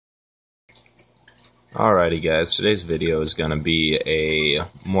Alrighty guys, today's video is going to be a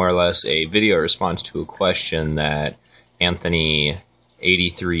more or less a video response to a question that Anthony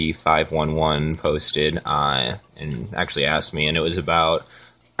 83511 posted and actually asked me, and it was about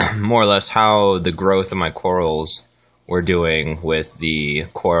more or less how the growth of my corals were doing with the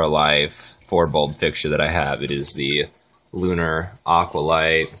coralife 4-bulb fixture that I have. It is the lunar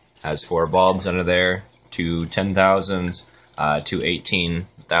aqualight, has 4 bulbs under there, 2 10,000s, 2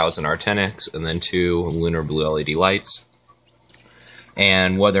 18,000 artenics, and then 2 lunar blue LED lights.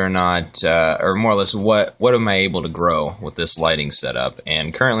 And whether or not, or more or less, what am I able to grow with this lighting setup?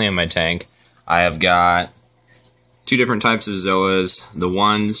 And currently in my tank, I have got 2 different types of zoas. The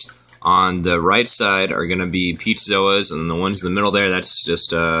ones on the right side are going to be peach zoas, and the ones in the middle there, that's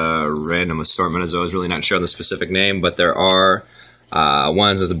just a random assortment of zoas. Really not sure the specific name, but there are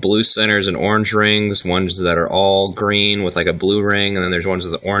ones with the blue centers and orange rings, ones that are all green with like a blue ring, and then there's ones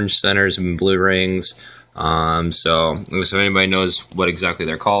with the orange centers and blue rings. So if anybody knows what exactly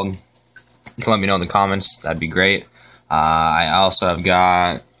they're called, you can let me know in the comments. That'd be great. I also have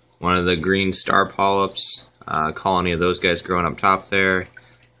got one of the green star polyps, colony of those guys growing up top there.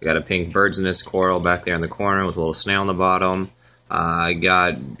 I got a pink bird's nest coral back there in the corner with a little snail on the bottom. I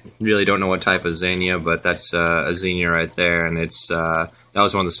got, really don't know what type of xenia, but that's a xenia right there, and it's that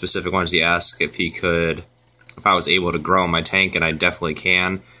was one of the specific ones he asked if I was able to grow in my tank, and I definitely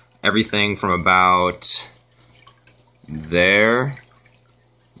can. Everything from about there,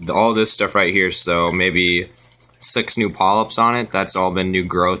 all this stuff right here, so maybe 6 new polyps on it. That's all been new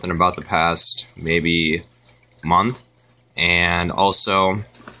growth in about the past maybe month. And also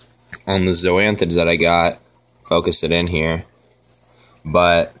on the zoanthids that I got, focus it in here.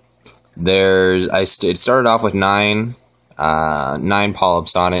 But it started off with 9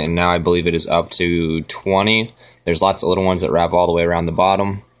 polyps on it, and now I believe it is up to 20. There's lots of little ones that wrap all the way around the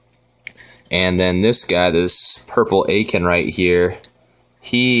bottom. And then this guy, this purple akin right here,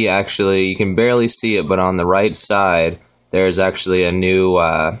 he actually, you can barely see it, but on the right side, there's actually a new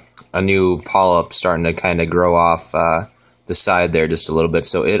polyp starting to kind of grow off the side there just a little bit.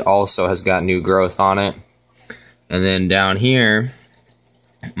 So it also has got new growth on it. And then down here,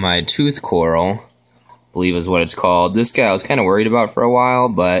 my tooth coral, I believe is what it's called. This guy I was kind of worried about for a while,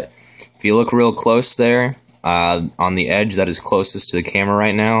 but if you look real close there, on the edge that is closest to the camera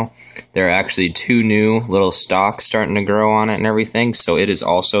right now, there are actually 2 new little stalks starting to grow on it and everything, so it is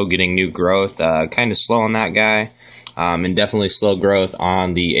also getting new growth. Kind of slow on that guy, and definitely slow growth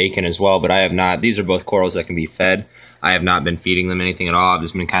on the akin as well, but I have not, these are both corals that can be fed. I have not been feeding them anything at all. I've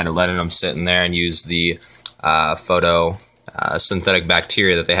just been kind of letting them sit in there and use the synthetic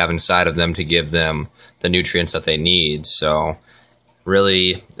bacteria that they have inside of them to give them the nutrients that they need. So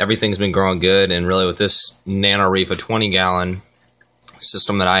really everything's been growing good, and really with this nano reef, a 20-gallon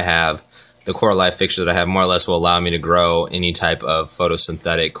system that I have, the coralife fixture that I have more or less will allow me to grow any type of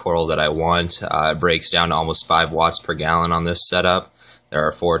photosynthetic coral that I want. It breaks down to almost 5 watts per gallon on this setup. There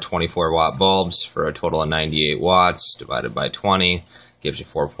are 4 24-watt bulbs for a total of 98 watts divided by 20 gives you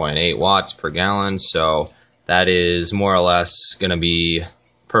 4.8 watts per gallon. So that is more or less going to be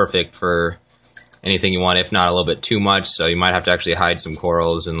perfect for anything you want, if not a little bit too much. So you might have to actually hide some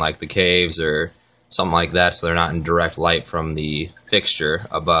corals in like the caves or something like that, so they're not in direct light from the fixture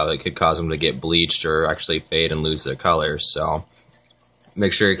above. It could cause them to get bleached or actually fade and lose their colors. So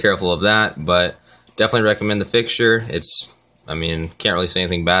make sure you're careful of that, but definitely recommend the fixture. It's, I mean, can't really say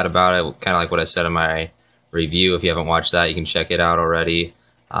anything bad about it. Kind of like what I said in my review. If you haven't watched that, you can check it out already.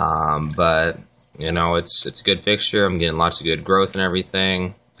 But you know, it's a good fixture. I'm getting lots of good growth and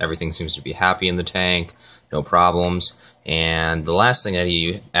everything. Everything seems to be happy in the tank, no problems. And the last thing that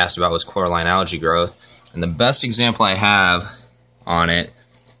he asked about was coralline algae growth. And the best example I have on it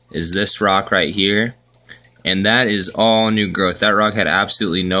is this rock right here. And that is all new growth. That rock had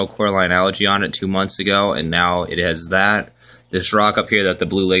absolutely no coralline algae on it 2 months ago, and now it has that. This rock up here that the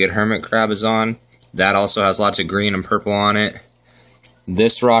blue-legged hermit crab is on, that also has lots of green and purple on it.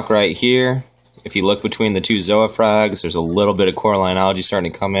 This rock right here, if you look between the 2 zoophags, there's a little bit of coralline algae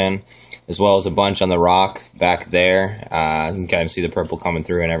starting to come in, as well as a bunch on the rock back there. You can kind of see the purple coming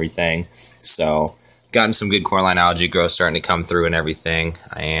through and everything. So, gotten some good coralline algae growth starting to come through and everything.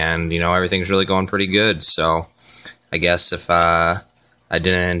 And, you know, everything's really going pretty good. So, I guess if I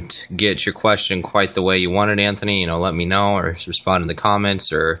didn't get your question quite the way you wanted, Anthony, you know, let me know or respond in the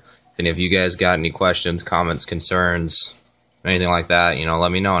comments. Or if any of you guys got any questions, comments, concerns, anything like that, you know,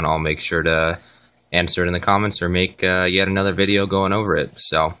 let me know, and I'll make sure to answer it in the comments or make yet another video going over it.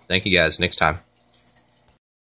 So, thank you guys. Next time.